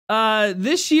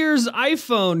This year's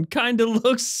iPhone kind of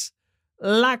looks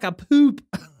like a poop.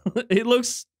 It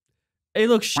looks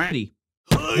shitty.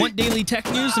 Want daily tech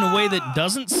news in a way that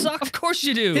doesn't suck? Of course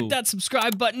you do. Hit that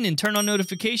subscribe button and turn on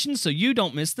notifications so you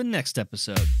don't miss the next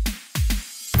episode.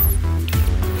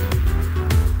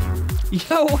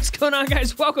 Yo, what's going on,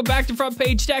 guys? Welcome back to Front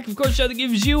Page Tech, of course, the show that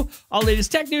gives you all latest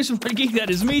tech news from one geek, that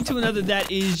is me, to another, that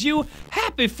is you.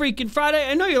 Happy freaking Friday.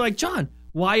 I know you're like, John,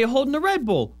 why are you holding a Red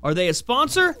Bull? Are they a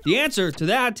sponsor? The answer to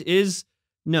that is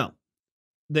no,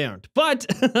 they aren't. But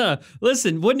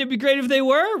listen, wouldn't it be great if they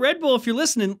were? Red Bull, if you're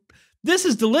listening, this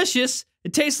is delicious.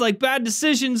 It tastes like bad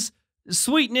decisions,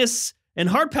 sweetness, and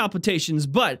heart palpitations,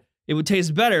 but it would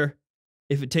taste better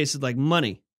if it tasted like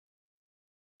money.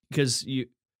 Because you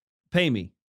pay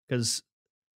me, because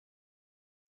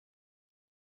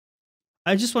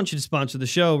I just want you to sponsor the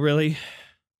show, really.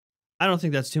 I don't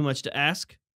think that's too much to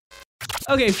ask.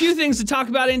 Okay, a few things to talk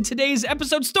about in today's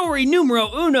episode. Story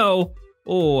numero uno.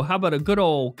 Oh, how about a good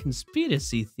old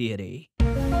conspiracy theory?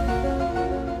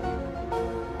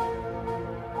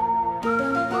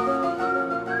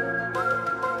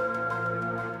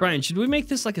 Brian, should we make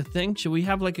this like a thing? Should we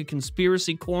have like a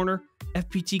conspiracy corner?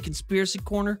 FPT conspiracy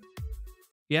corner?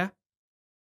 Yeah?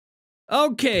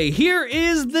 Okay, here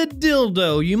is the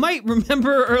dildo. You might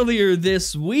remember earlier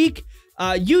this week,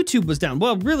 YouTube was down.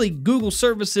 Well, really, Google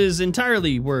services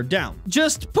entirely were down.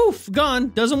 Just poof, gone.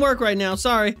 Doesn't work right now,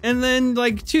 sorry. And then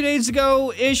like 2 days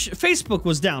ago-ish, Facebook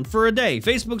was down for a day.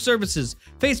 Facebook services,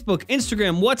 Facebook,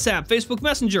 Instagram, WhatsApp, Facebook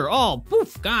Messenger, all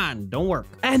poof, gone, don't work.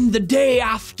 And the day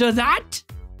after that,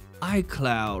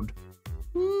 iCloud.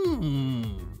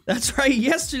 That's right,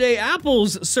 yesterday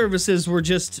Apple's services were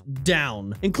just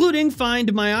down, including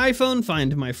Find My iPhone,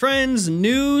 Find My Friends,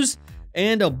 News,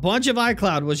 and a bunch of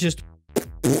iCloud was just...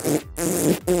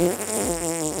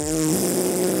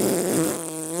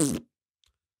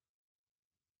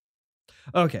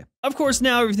 Okay, of course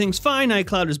now everything's fine,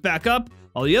 iCloud is back up,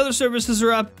 all the other services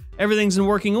are up, everything's in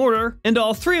working order, and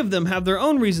all three of them have their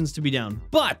own reasons to be down.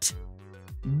 But,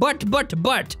 what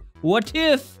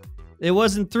if it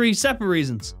wasn't three separate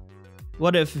reasons?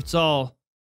 What if it's all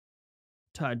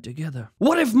tied together?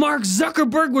 What if Mark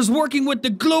Zuckerberg was working with the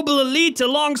global elite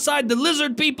alongside the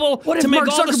lizard people to make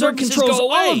all the services go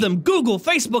away? All of them, Google,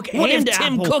 Facebook, and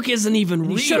Apple. Tim Cook isn't even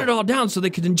real? He shut it all down so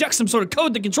they could inject some sort of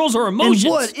code that controls our emotions.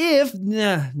 And what if?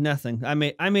 Nah, nothing.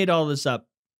 I made all this up.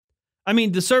 I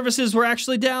mean, the services were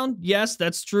actually down. Yes,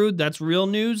 that's true. That's real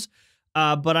news.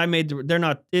 But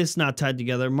it's not tied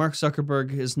together. Mark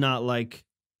Zuckerberg is not like,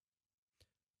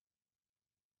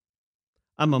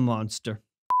 I'm a monster.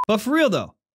 But for real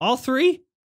though, all three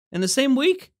in the same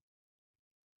week?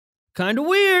 Kinda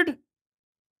weird.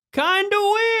 Kinda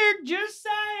weird, just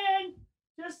saying.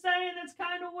 Just saying, it's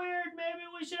kinda weird. Maybe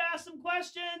we should ask some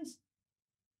questions.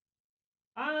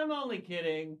 I'm only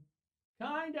kidding.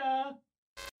 Kinda.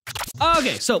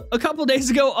 Okay, so a couple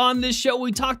days ago on this show,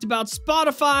 we talked about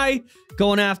Spotify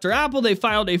going after Apple. They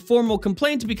filed a formal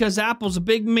complaint because Apple's a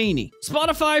big meanie.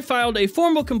 Spotify filed a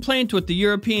formal complaint with the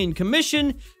European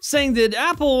Commission saying that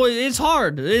Apple is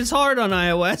hard. It's hard on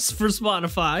iOS for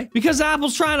Spotify because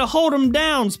Apple's trying to hold them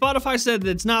down. Spotify said that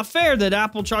it's not fair that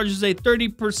Apple charges a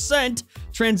 30%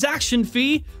 transaction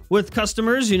fee with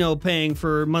customers, you know, paying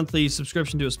for monthly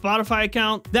subscription to a Spotify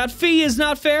account. That fee is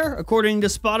not fair, according to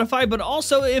Spotify, but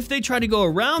also if they try to go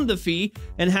around the fee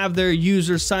and have their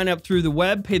users sign up through the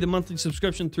web, pay the monthly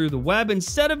subscription through the web,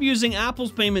 instead of using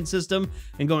Apple's payment system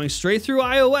and going straight through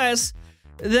iOS,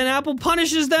 then Apple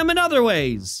punishes them in other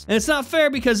ways. And it's not fair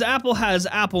because Apple has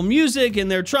Apple Music and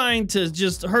they're trying to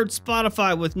just hurt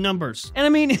Spotify with numbers. And I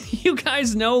mean, you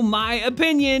guys know my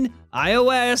opinion.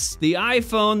 iOS, the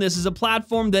iPhone, this is a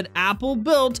platform that Apple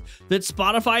built that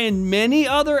Spotify and many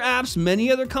other apps,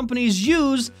 many other companies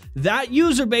use that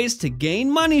user base to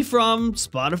gain money from,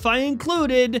 Spotify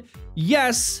included.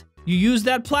 Yes, you use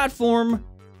that platform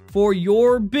for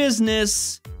your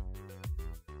business.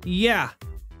 Yeah.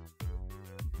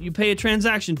 You pay a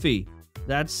transaction fee.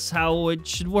 That's how it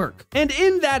should work. And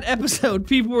in that episode,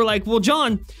 people were like, well,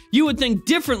 John, you would think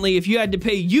differently if you had to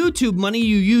pay YouTube money.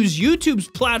 You use YouTube's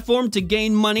platform to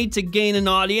gain money, to gain an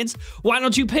audience. Why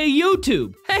don't you pay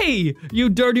YouTube? Hey, you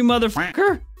dirty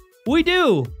motherfucker. We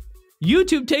do.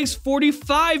 YouTube takes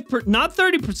not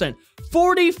 30%,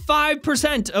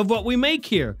 45% of what we make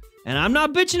here. And I'm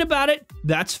not bitching about it,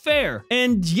 that's fair.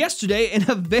 And yesterday, in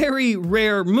a very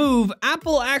rare move,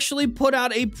 Apple actually put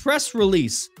out a press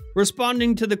release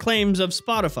responding to the claims of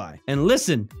Spotify. And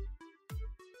listen,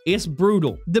 It's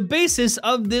brutal. The basis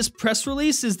of this press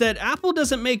release is that Apple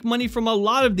doesn't make money from a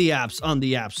lot of the apps on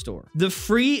the App Store. The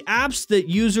free apps that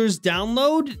users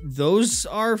download, those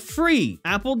are free.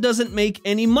 Apple doesn't make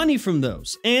any money from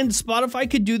those. And Spotify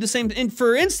could do the same. And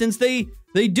for instance, they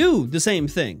do the same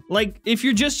thing. Like, if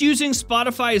you're just using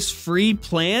Spotify's free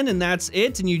plan and that's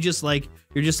it, and you're just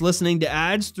listening to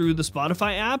ads through the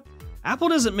Spotify app, Apple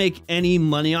doesn't make any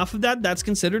money off of that. That's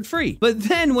considered free. But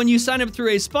then when you sign up through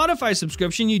a Spotify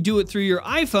subscription, you do it through your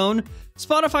iPhone,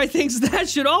 Spotify thinks that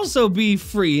should also be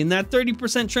free, and that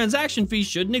 30% transaction fee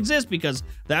shouldn't exist because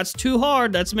that's too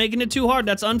hard. That's making it too hard.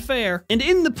 That's unfair. And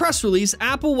in the press release,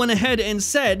 Apple went ahead and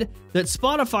said that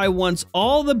Spotify wants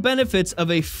all the benefits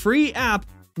of a free app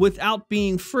without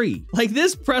being free. Like,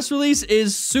 this press release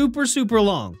is super, super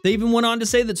long. They even went on to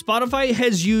say that Spotify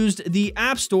has used the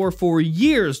App Store for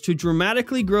years to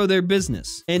dramatically grow their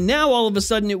business. And now all of a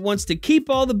sudden it wants to keep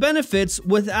all the benefits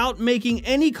without making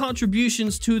any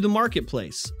contributions to the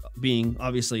marketplace, being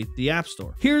obviously the App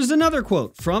Store. Here's another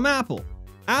quote from Apple.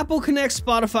 Apple connects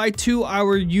Spotify to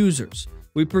our users.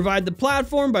 We provide the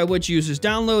platform by which users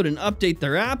download and update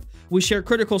their app. We share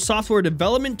critical software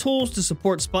development tools to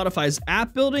support Spotify's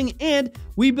app building, and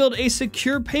we build a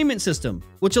secure payment system,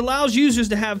 which allows users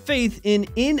to have faith in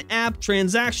in-app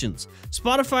transactions.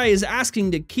 Spotify is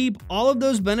asking to keep all of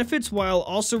those benefits while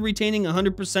also retaining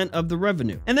 100% of the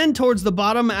revenue. And then towards the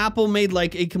bottom, Apple made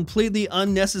like a completely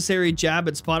unnecessary jab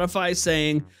at Spotify,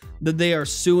 saying that they are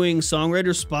suing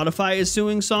songwriters. Spotify is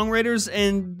suing songwriters,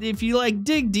 and if you like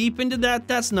dig deep into that,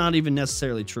 that's not even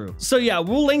necessarily true. So yeah,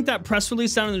 we'll link that press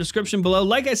release down in the description below.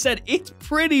 Like I said, it's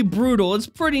pretty brutal. It's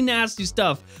pretty nasty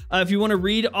stuff. If you want to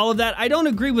read all of that, I don't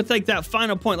agree with like that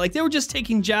final point. Like, they were just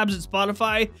taking jabs at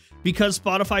Spotify because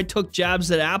Spotify took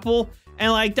jabs at Apple.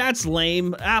 And like, that's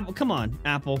lame. Apple, come on,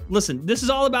 Apple. Listen, this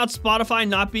is all about Spotify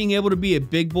not being able to be a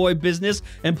big boy business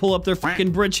and pull up their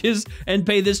freaking britches and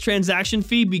pay this transaction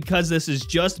fee because this is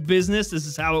just business. This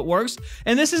is how it works.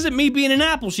 And this isn't me being an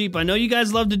Apple sheep. I know you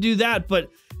guys love to do that,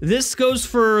 but this goes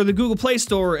for the Google Play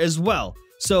Store as well.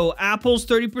 So Apple's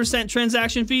 30%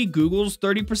 transaction fee, Google's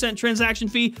 30% transaction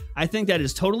fee, I think that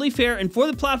is totally fair. And for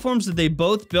the platforms that they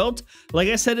both built, like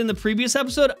I said in the previous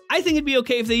episode, I think it'd be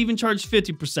okay if they even charged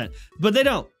 50%, but they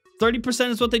don't. 30%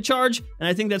 is what they charge, and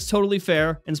I think that's totally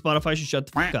fair, and Spotify should shut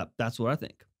the fuck up. That's what I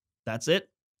think. That's it,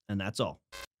 and that's all.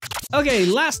 Okay,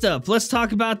 last up, let's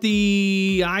talk about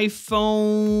the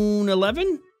iPhone 11.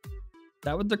 Is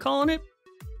that what they're calling it?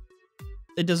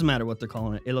 It doesn't matter what they're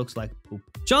calling it. It looks like poop.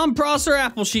 John Prosser,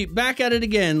 Apple Sheep, back at it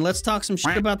again. Let's talk some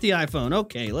shit about the iPhone.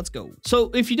 Okay, let's go.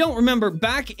 So if you don't remember,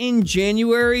 back in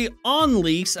January,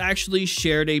 OnLeaks actually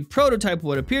shared a prototype,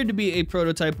 what appeared to be a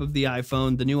prototype of the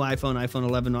iPhone, the new iPhone, iPhone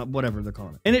 11, whatever they're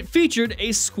calling it. And it featured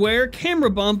a square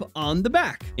camera bump on the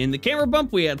back. In the camera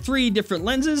bump, we had 3 different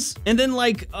lenses. And then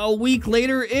like a week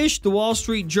later-ish, the Wall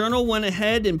Street Journal went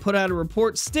ahead and put out a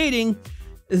report stating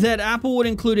that Apple would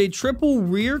include a triple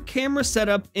rear camera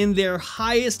setup in their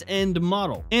highest end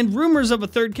model. And rumors of a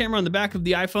third camera on the back of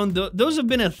the iPhone, those have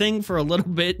been a thing for a little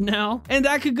bit now. And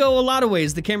that could go a lot of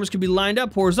ways. The cameras could be lined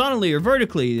up horizontally or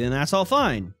vertically, and that's all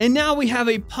fine. And now we have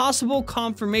a possible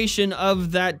confirmation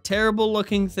of that terrible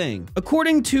looking thing.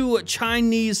 According to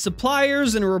Chinese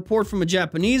suppliers in a report from a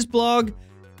Japanese blog,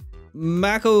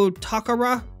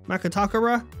 Makotakara,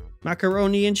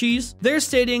 Macaroni and Cheese, they're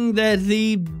stating that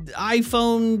the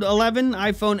iPhone 11,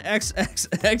 iPhone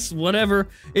XXX, whatever,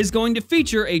 is going to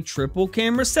feature a triple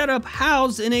camera setup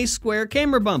housed in a square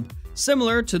camera bump,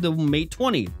 similar to the Mate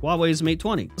 20, Huawei's Mate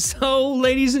 20. So,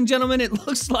 ladies and gentlemen, it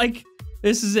looks like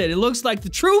this is it. It looks like the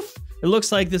truth. It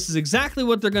looks like this is exactly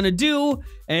what they're gonna do,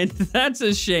 and that's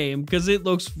a shame because it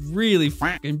looks really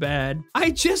fucking bad.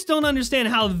 I just don't understand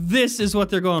how this is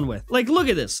what they're going with. Like, look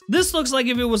at this. This looks like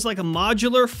if it was like a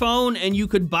modular phone and you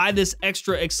could buy this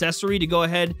extra accessory to go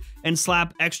ahead and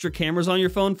slap extra cameras on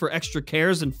your phone for extra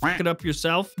cares and fuck it up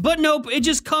yourself. But nope, it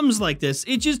just comes like this.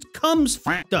 It just comes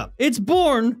fucked up. It's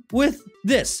born with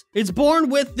this. It's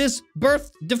born with this birth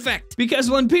defect.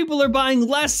 Because when people are buying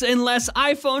less and less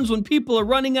iPhones, when people are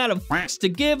running out of fucks to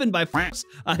give, and by fucks,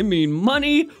 I mean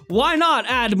money, why not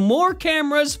add more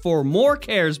cameras for more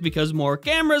cares? Because more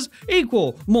cameras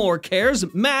equal more cares,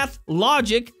 math,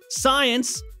 logic,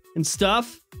 science, and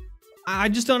stuff. I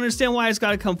just don't understand why it's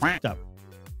gotta come fucked up.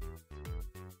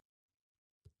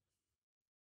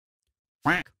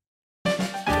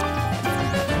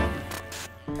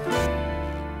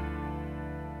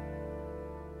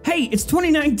 Hey, it's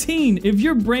 2019. If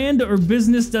your brand or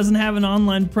business doesn't have an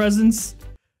online presence,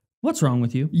 What's wrong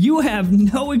with you? You have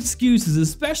no excuses,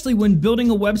 especially when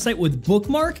building a website with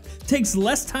Bookmark takes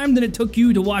less time than it took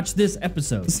you to watch this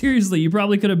episode. Seriously, you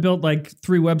probably could have built like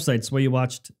 3 websites while you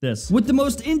watched this. With the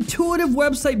most intuitive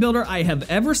website builder I have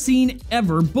ever seen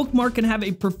ever, Bookmark can have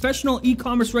a professional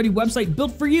e-commerce ready website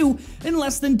built for you in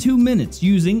less than 2 minutes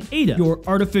using Ada, your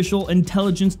artificial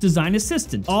intelligence design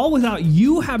assistant, all without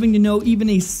you having to know even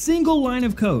a single line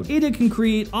of code. Ada can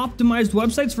create optimized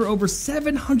websites for over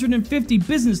 750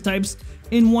 business types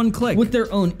in one click. With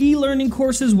their own e-learning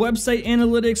courses, website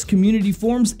analytics, community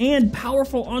forums, and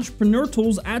powerful entrepreneur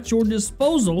tools at your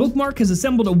disposal, Bookmark has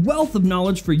assembled a wealth of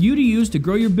knowledge for you to use to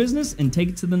grow your business and take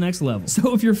it to the next level.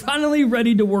 So if you're finally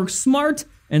ready to work smart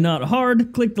and not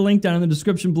hard, click the link down in the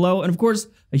description below. And of course,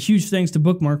 a huge thanks to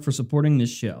Bookmark for supporting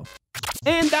this show.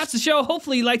 And that's the show.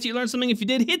 Hopefully you liked it, you learned something. If you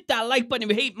did, hit that like button.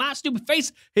 If you hate my stupid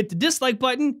face, hit the dislike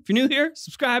button. If you're new here,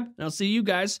 subscribe, and I'll see you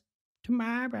guys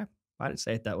tomorrow. Why did I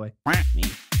say it that way? Me.